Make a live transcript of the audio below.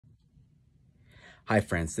Hi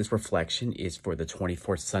friends, this reflection is for the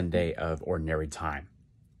 24th Sunday of Ordinary Time.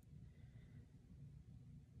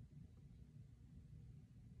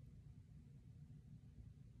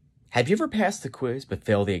 Have you ever passed the quiz but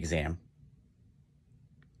failed the exam?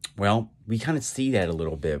 Well, we kind of see that a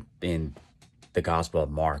little bit in the Gospel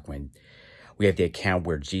of Mark when we have the account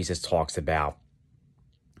where Jesus talks about,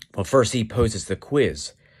 well, first he poses the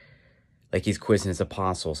quiz, like he's quizzing his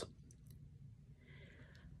apostles.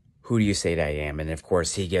 Who do you say that I am? And of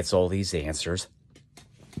course, he gets all these answers.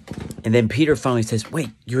 And then Peter finally says,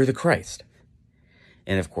 wait, you're the Christ.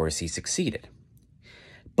 And of course, he succeeded.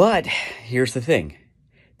 But here's the thing.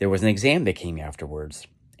 There was an exam that came afterwards.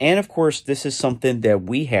 And of course, this is something that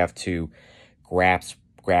we have to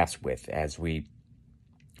grasp with as we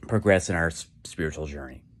progress in our spiritual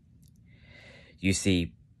journey. You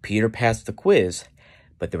see, Peter passed the quiz,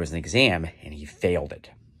 but there was an exam and he failed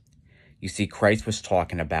it. You see, Christ was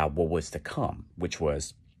talking about what was to come, which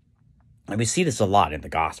was, and we see this a lot in the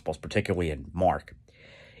Gospels, particularly in Mark,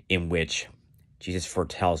 in which Jesus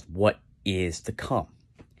foretells what is to come.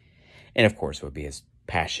 And of course, it would be his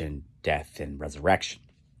passion, death, and resurrection.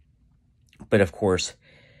 But of course,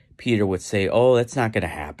 Peter would say, oh, that's not going to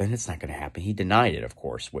happen. It's not going to happen. He denied it, of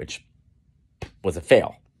course, which was a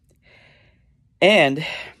fail. And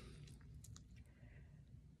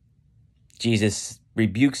Jesus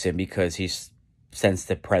rebukes him because he sensed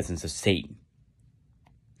the presence of Satan.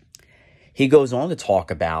 He goes on to talk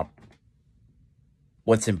about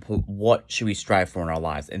what should we strive for in our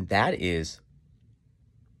lives, and that is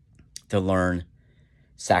to learn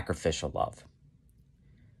sacrificial love.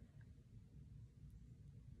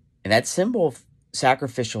 And that symbol of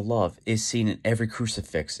sacrificial love is seen in every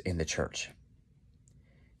crucifix in the church.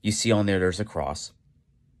 You see on there's a cross,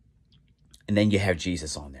 and then you have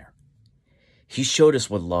Jesus on there. He showed us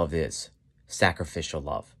what love is, sacrificial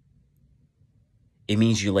love. It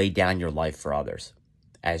means you lay down your life for others,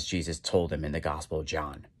 as Jesus told him in the Gospel of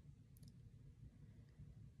John.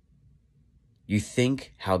 You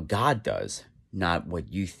think how God does, not what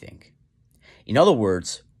you think. In other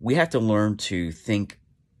words, we have to learn to think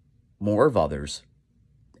more of others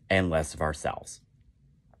and less of ourselves.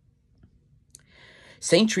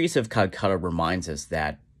 St. Teresa of Calcutta reminds us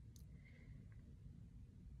that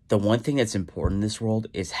the one thing that's important in this world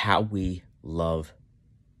is how we love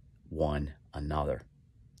one another.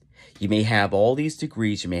 You may have all these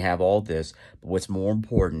degrees, you may have all this, but what's more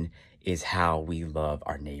important is how we love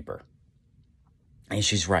our neighbor. And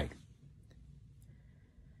she's right.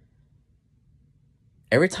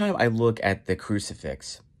 Every time I look at the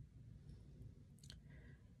crucifix,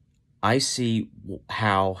 I see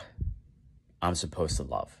how I'm supposed to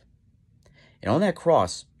love. And on that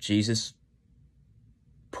cross, Jesus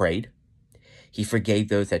prayed. He forgave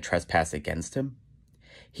those that trespassed against him.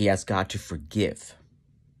 He asked God to forgive.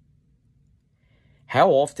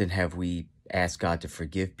 How often have we asked God to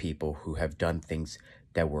forgive people who have done things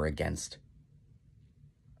that were against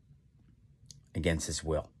his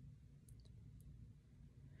will?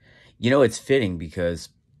 You know, it's fitting because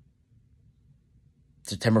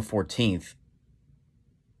September 14th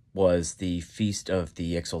was the feast of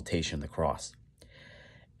the exaltation of the cross.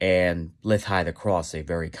 And Lift High the Cross, a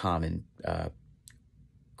very common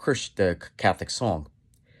Catholic song.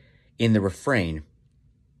 In the refrain,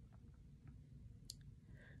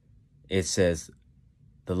 it says,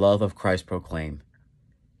 the love of Christ proclaim,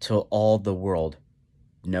 till all the world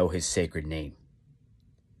know his sacred name.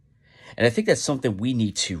 And I think that's something we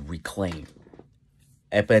need to reclaim,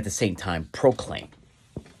 but at the same time, proclaim.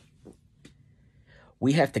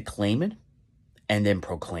 We have to claim it and then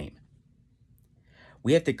proclaim.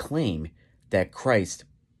 We have to claim that Christ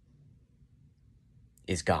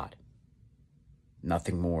is God.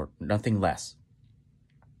 Nothing more, nothing less.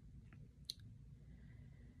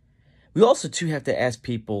 We also, too, have to ask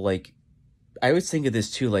people, like, I always think of this,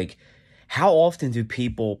 too, like, how often do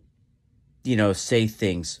people, say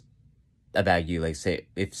things about you? Like, say,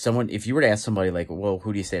 if you were to ask somebody, like, well,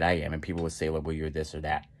 who do you say I am? And people would say, like, well, you're this or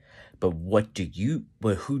that. But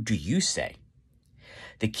who do you say?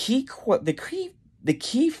 The key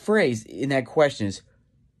phrase in that question is,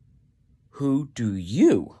 who do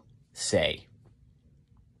you say?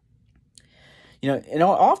 And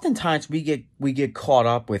oftentimes we get caught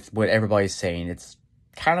up with what everybody's saying. It's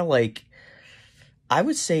kind of like, I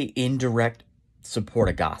would say, indirect support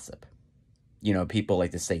of gossip. People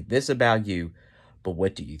like to say this about you, but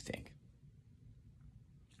what do you think?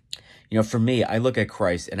 For me, I look at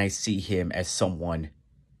Christ and I see him as someone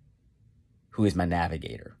who is my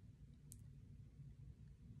navigator.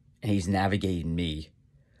 And he's navigating me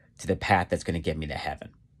to the path that's going to get me to heaven.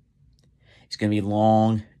 It's going to be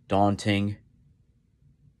long, daunting,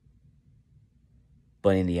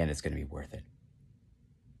 but in the end, it's going to be worth it.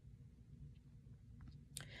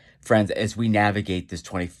 Friends, as we navigate the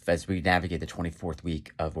 24th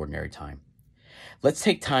week of Ordinary Time, let's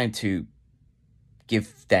take time to give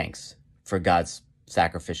thanks for God's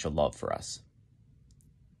sacrificial love for us.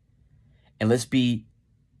 And let's be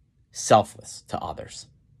selfless to others,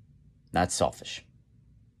 not selfish.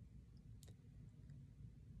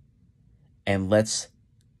 And let's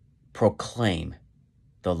proclaim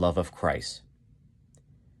the love of Christ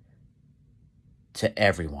to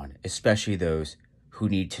everyone, especially those who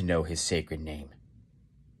need to know his sacred name.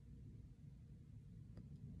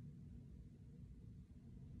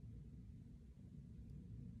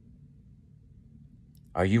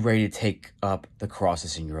 Are you ready to take up the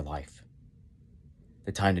crosses in your life?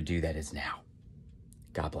 The time to do that is now.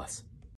 God bless.